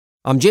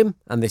I'm Jim,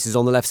 and this is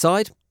On the Left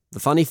Side, the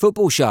funny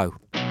football show.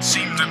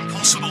 Seemed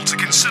impossible to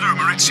consider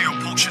Maurizio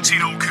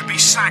Pochettino could be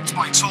sacked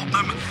by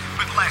Tottenham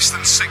with less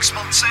than 6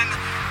 months in.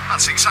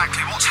 That's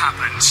exactly what's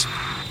happened.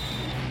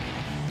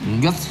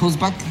 Guess who's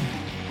back?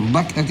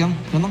 Back again,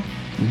 you know?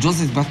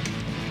 Jose's back.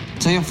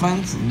 Tell your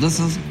friends, this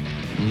is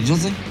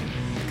Jose.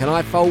 Can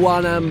I for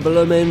one am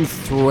bloomin'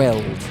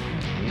 thrilled.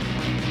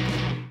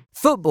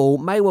 Football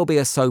may well be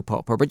a soap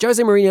opera, but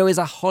Jose Mourinho is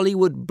a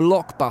Hollywood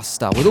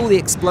blockbuster with all the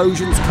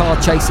explosions, car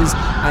chases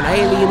and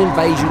alien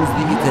invasions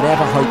that you could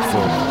ever hope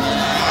for.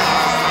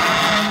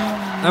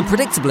 And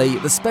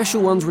predictably, the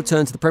special one's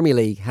return to the Premier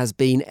League has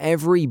been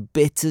every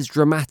bit as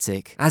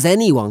dramatic as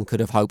anyone could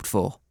have hoped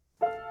for.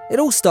 It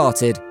all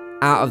started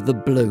out of the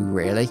blue,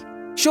 really.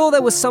 Sure,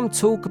 there was some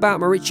talk about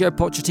Mauricio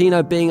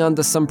Pochettino being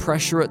under some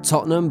pressure at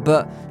Tottenham,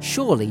 but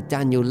surely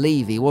Daniel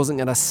Levy wasn't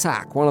going to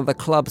sack one of the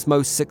club's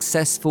most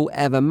successful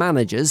ever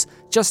managers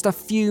just a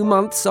few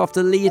months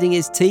after leading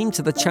his team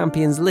to the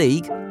Champions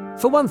League.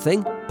 For one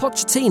thing,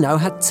 Pochettino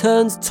had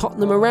turned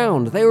Tottenham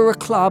around. They were a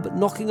club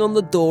knocking on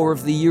the door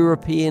of the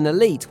European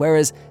elite,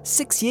 whereas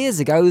 6 years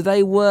ago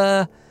they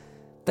were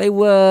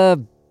a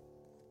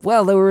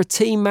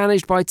team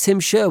managed by Tim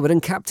Sherwood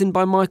and captained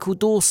by Michael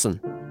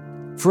Dawson.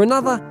 For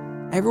another,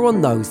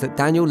 everyone knows that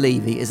Daniel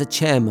Levy is a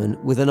chairman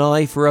with an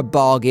eye for a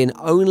bargain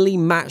only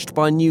matched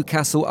by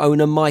Newcastle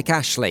owner Mike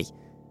Ashley,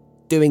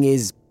 doing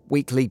his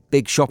weekly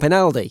big shop in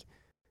Aldi,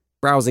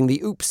 browsing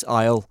the oops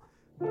aisle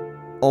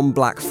on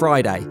Black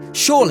Friday.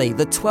 Surely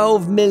the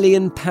 £12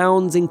 million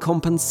in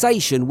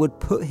compensation would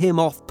put him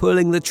off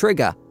pulling the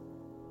trigger.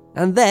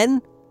 And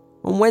then,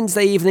 on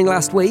Wednesday evening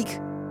last week,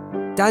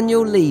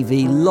 Daniel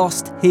Levy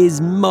lost his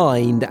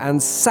mind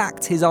and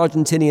sacked his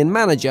Argentinian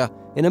manager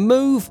in a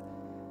move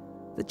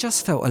that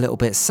just felt a little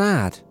bit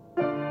sad.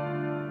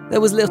 There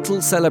was little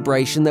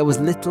celebration, there was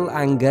little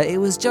anger, it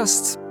was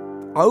just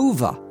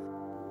over.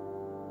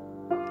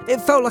 It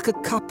felt like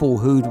a couple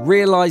who'd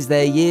realised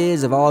their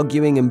years of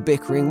arguing and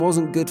bickering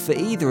wasn't good for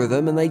either of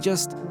them and they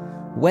just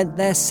went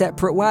their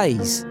separate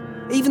ways.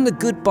 Even the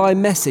goodbye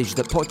message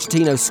that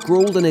Pochettino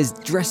scrawled on his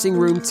dressing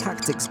room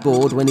tactics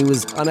board when he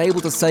was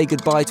unable to say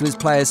goodbye to his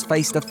players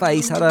face to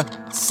face had a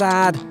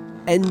sad,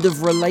 end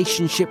of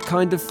relationship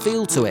kind of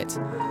feel to it.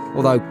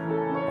 Although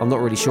I'm not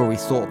really sure he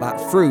thought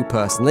that through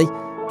personally.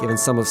 Given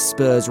some of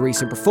Spurs'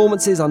 recent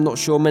performances, I'm not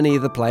sure many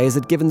of the players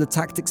had given the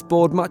tactics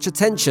board much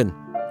attention.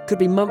 Could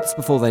be months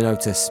before they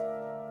notice.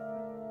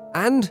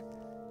 And,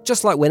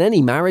 just like when any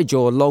marriage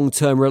or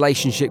long-term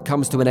relationship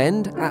comes to an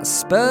end, at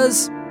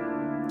Spurs,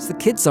 it's the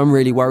kids I'm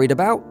really worried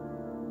about.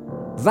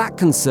 That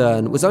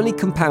concern was only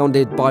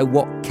compounded by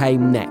what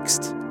came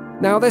next.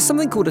 Now, there's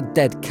something called a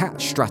dead cat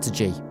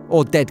strategy,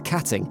 or dead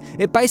catting.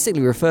 It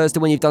basically refers to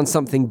when you've done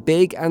something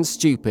big and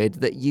stupid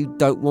that you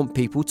don't want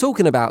people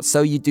talking about,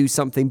 so you do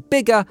something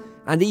bigger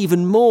and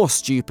even more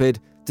stupid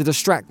to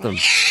distract them.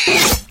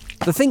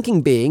 The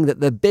thinking being that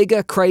the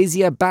bigger,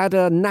 crazier,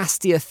 badder,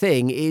 nastier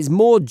thing is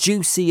more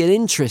juicy and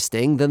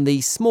interesting than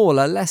the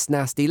smaller, less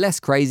nasty, less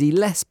crazy,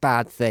 less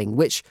bad thing,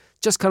 which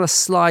just kind of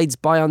slides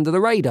by under the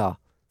radar.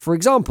 For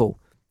example,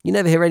 you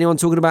never hear anyone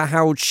talking about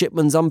Harold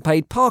Shipman's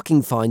unpaid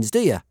parking fines,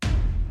 do you?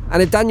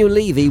 And if Daniel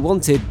Levy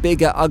wanted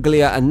bigger,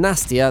 uglier and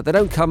nastier, they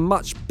don't come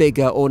much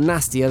bigger or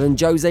nastier than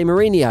Jose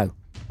Mourinho.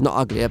 Not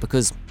uglier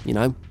because,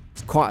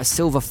 it's quite a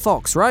silver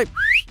fox, right?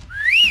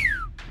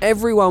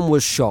 Everyone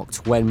was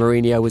shocked when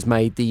Mourinho was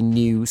made the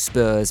new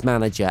Spurs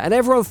manager, and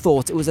everyone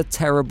thought it was a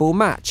terrible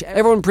match.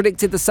 Everyone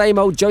predicted the same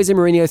old Jose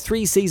Mourinho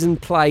 3-season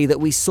play that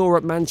we saw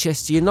at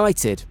Manchester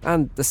United,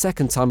 and the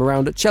second time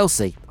around at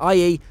Chelsea,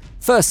 i.e.,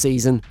 first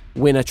season,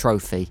 win a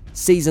trophy.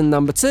 Season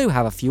number 2,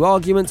 have a few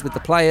arguments with the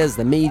players,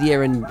 the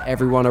media and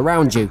everyone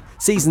around you.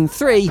 Season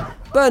 3,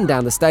 burn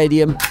down the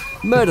stadium,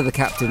 murder the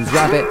captain's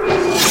rabbit,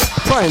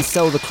 try and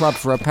sell the club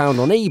for £1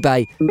 on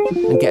eBay,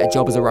 and get a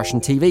job as a Russian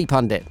TV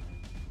pundit.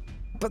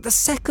 But the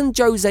second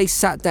Jose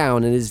sat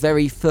down in his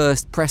very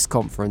first press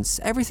conference,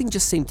 everything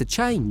just seemed to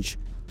change.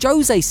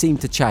 Jose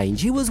seemed to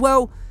change. He was,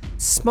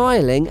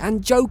 smiling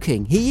and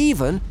joking. He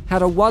even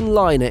had a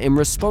one-liner in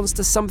response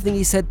to something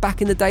he said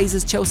back in the days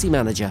as Chelsea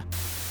manager.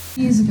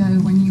 Years ago,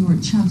 when you were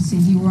at Chelsea,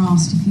 you were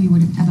asked if you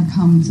would ever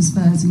come to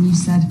Spurs, and you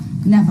said,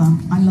 never.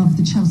 I love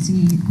the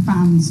Chelsea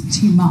fans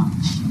too much.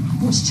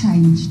 What's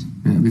changed?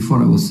 Yeah,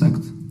 before I was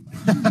sacked.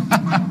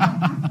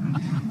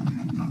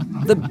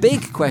 The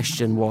big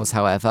question was,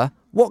 however,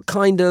 what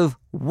kind of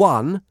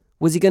one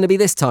was he going to be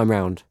this time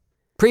round?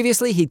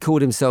 Previously, he'd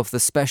called himself the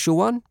special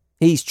one.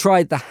 He's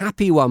tried the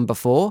happy one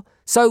before.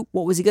 So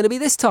what was he going to be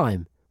this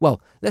time?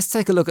 Well, let's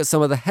take a look at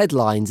some of the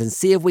headlines and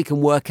see if we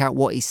can work out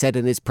what he said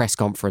in his press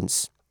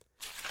conference.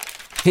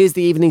 Here's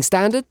the Evening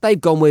Standard. They've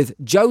gone with,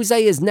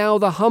 Jose is now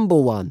the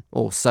humble one,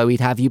 or so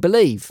he'd have you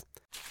believe.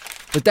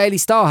 The Daily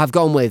Star have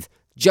gone with,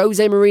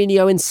 Jose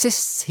Mourinho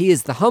insists he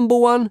is the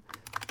humble one.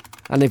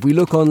 And if we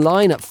look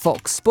online at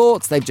Fox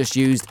Sports, they've just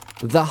used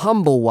the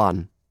humble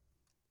one.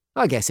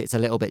 I guess it's a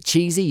little bit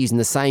cheesy using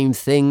the same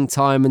thing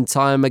time and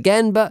time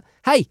again, but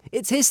hey,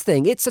 it's his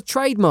thing. It's a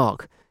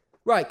trademark.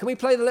 Right, can we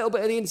play the little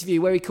bit of the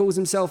interview where he calls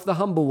himself the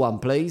humble one,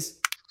 please?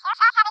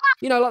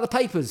 You know, like the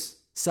papers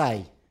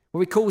say,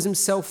 where he calls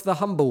himself the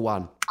humble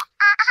one.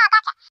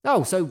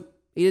 Oh, so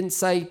he didn't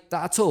say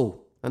that at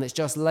all, and it's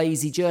just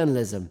lazy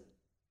journalism.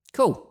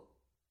 Cool.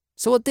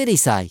 So what did he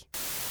say?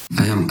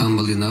 I am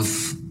humble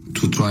enough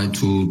to try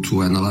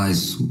to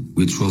analyze,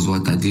 which was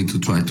what I did, to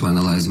try to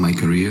analyze my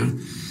career,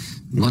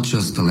 not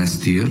just the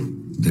last year,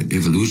 the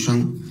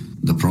evolution,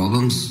 the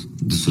problems,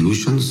 the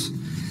solutions.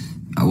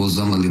 I was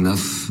humble enough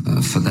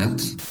for that.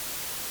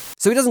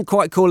 So he doesn't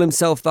quite call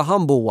himself the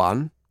humble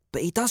one,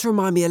 but he does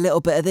remind me a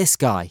little bit of this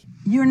guy.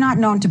 You're not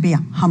known to be a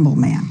humble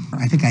man.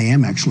 I think I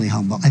am actually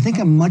humble. I think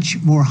I'm much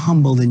more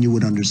humble than you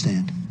would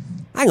understand.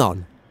 Hang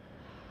on.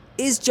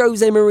 Is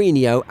Jose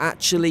Mourinho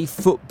actually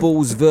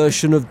football's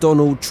version of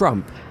Donald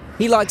Trump?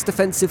 He likes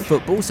defensive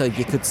football, so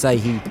you could say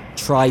he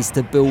tries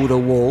to build a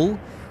wall.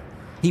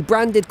 He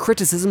branded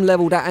criticism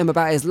levelled at him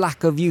about his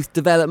lack of youth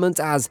development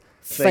as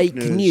fake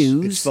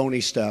news. It's phony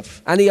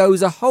stuff. And he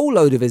owes a whole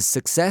load of his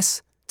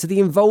success to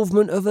the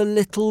involvement of a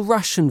little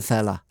Russian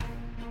fella.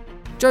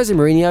 Jose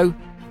Mourinho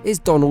is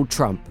Donald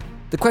Trump.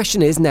 The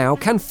question is now,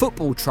 can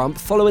football Trump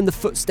follow in the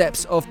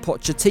footsteps of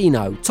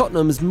Pochettino,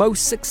 Tottenham's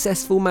most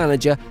successful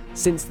manager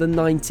since the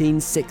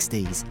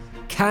 1960s?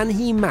 Can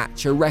he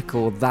match a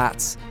record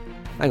that...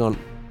 Hang on,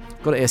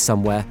 got it here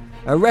somewhere.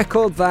 A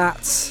record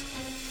that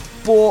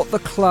bought the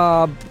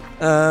club...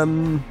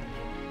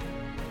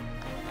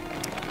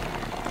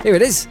 Here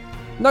it is.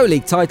 No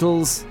league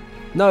titles,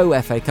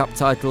 no FA Cup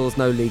titles,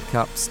 no League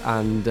Cups,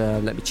 and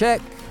let me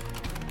check.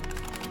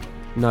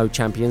 No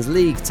Champions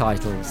League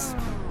titles.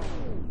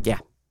 Yeah,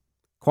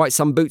 quite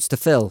some boots to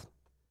fill.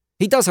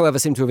 He does, however,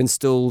 seem to have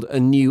installed a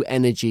new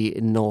energy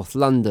in North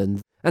London,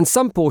 and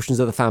some portions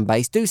of the fan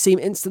base do seem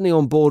instantly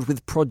on board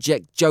with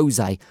Project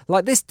Jose,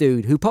 like this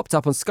dude who popped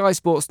up on Sky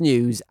Sports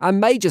News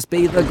and may just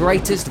be the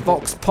greatest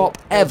vox pop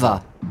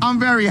ever. I'm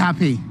very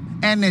happy.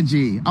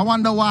 Energy. I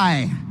wonder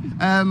why.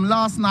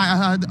 Last night I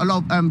heard a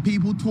lot of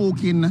people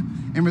talking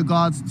in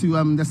regards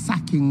to the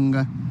sacking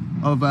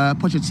of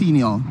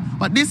Pochettino.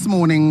 But this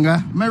morning,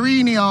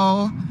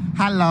 Mourinho,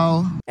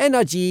 hello.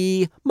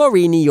 Energy,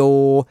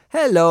 Mourinho,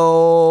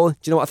 hello. Do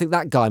you know what? I think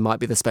that guy might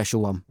be the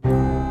special one.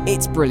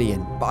 It's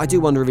brilliant, but I do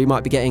wonder if he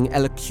might be getting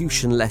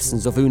elocution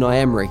lessons of Unai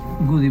Emery.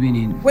 Good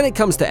evening. When it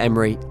comes to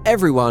Emery,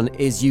 everyone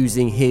is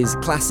using his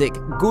classic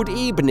good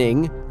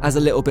evening as a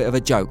little bit of a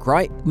joke,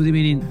 right? Good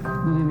evening.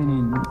 Good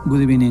evening.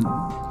 Good evening.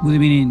 Good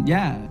evening.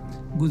 Yeah.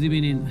 Good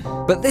evening.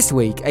 But this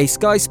week, a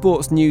Sky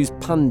Sports News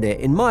pundit,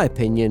 in my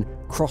opinion,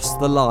 crossed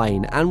the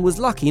line and was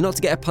lucky not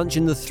to get a punch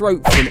in the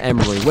throat from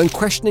Emery when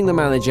questioning the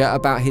manager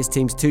about his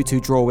team's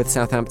 2-2 draw with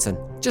Southampton.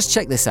 Just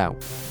check this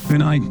out.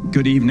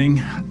 Good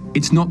evening.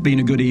 It's not been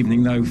a good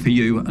evening, though, for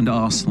you and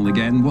Arsenal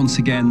again. Once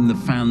again, the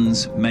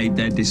fans made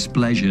their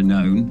displeasure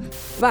known.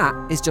 That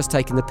is just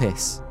taking the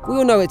piss. We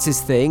all know it's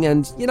his thing,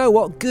 and you know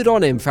what? Good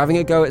on him for having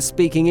a go at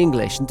speaking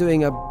English and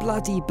doing a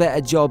bloody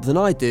better job than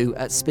I do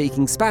at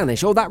speaking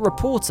Spanish, or that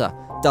reporter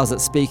does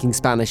at speaking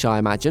Spanish, I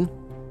imagine.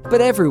 But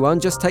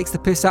everyone just takes the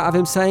piss out of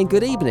him saying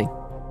good evening.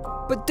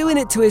 But doing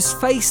it to his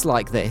face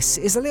like this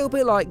is a little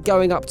bit like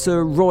going up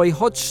to Roy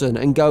Hodgson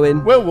and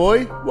going, "Well,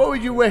 Roy, what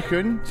would you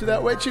reckon to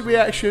that wretched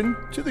reaction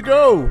to the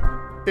goal?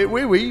 It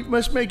wee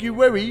must make you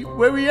very,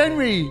 very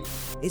angry."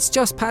 It's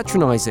just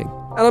patronising,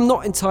 and I'm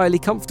not entirely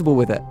comfortable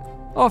with it.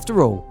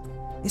 After all,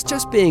 it's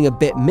just being a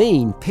bit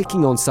mean,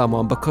 picking on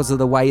someone because of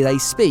the way they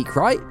speak,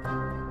 right?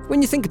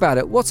 When you think about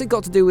it, what's it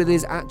got to do with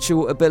his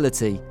actual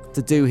ability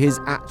to do his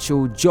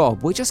actual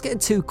job? We're just getting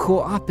too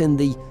caught up in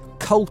the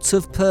cult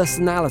of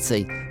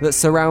personality that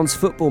surrounds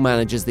football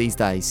managers these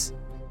days.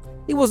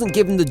 He wasn't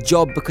given the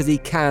job because he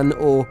can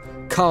or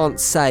can't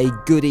say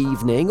good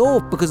evening, or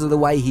because of the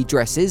way he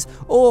dresses,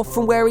 or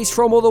from where he's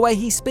from, or the way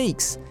he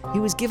speaks. He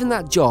was given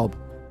that job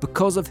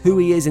because of who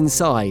he is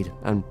inside,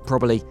 and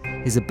probably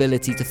his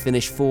ability to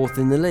finish fourth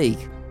in the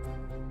league.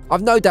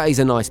 I've no doubt he's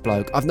a nice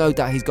bloke. I've no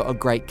doubt he's got a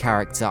great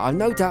character. I've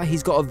no doubt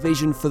he's got a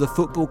vision for the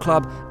football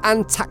club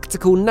and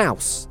tactical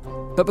nous.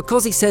 But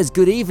because he says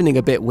good evening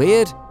a bit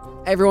weird,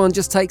 everyone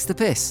just takes the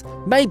piss.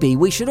 Maybe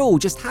we should all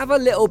just have a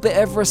little bit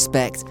of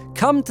respect,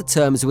 come to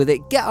terms with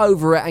it, get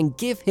over it, and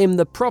give him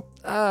the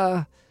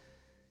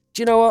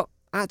do you know what?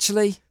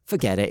 Actually,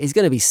 forget it. He's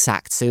going to be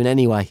sacked soon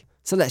anyway.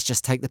 So let's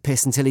just take the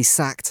piss until he's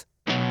sacked.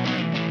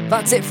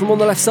 That's it from On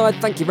the Left Side.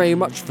 Thank you very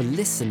much for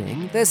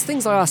listening. There's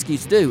things I ask you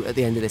to do at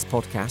the end of this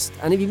podcast,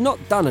 and if you've not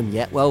done them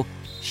yet, well,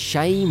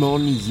 shame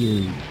on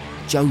you.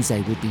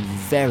 Jose would be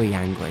very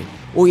angry.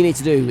 All you need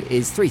to do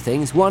is 3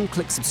 things. 1,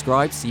 click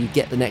subscribe so you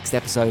get the next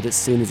episode as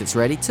soon as it's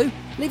ready. 2,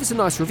 leave us a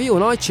nice review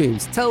on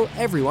iTunes. Tell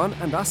everyone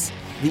and us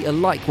that you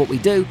like what we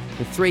do.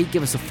 And 3,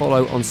 give us a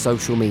follow on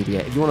social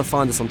media. If you want to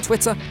find us on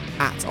Twitter,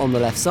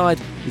 @OnTheLeftSide,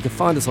 you can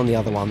find us on the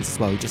other ones as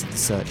well. Just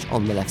search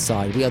On The Left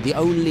Side. We are the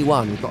only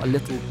one. We've got a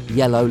little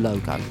yellow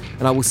logo.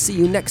 And I will see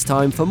you next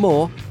time for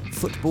more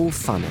Football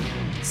Funny.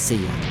 See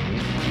ya.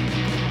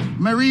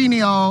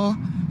 Mourinho,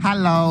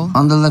 hello.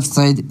 On the left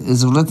side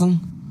is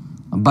written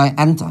by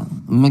Anta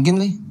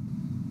McGinley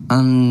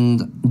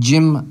and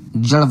Jim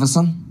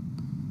Jellison.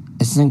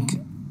 I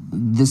think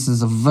this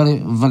is a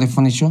very, very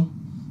funny show.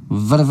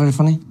 Very, very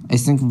funny. I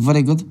think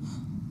very good.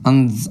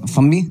 And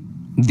for me,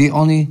 the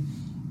only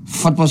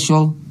football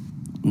show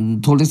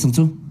to listen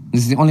to,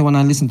 this is the only one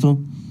I listen to,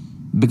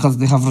 because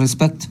they have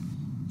respect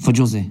for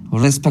Jose.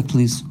 Respect,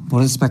 please.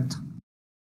 Respect.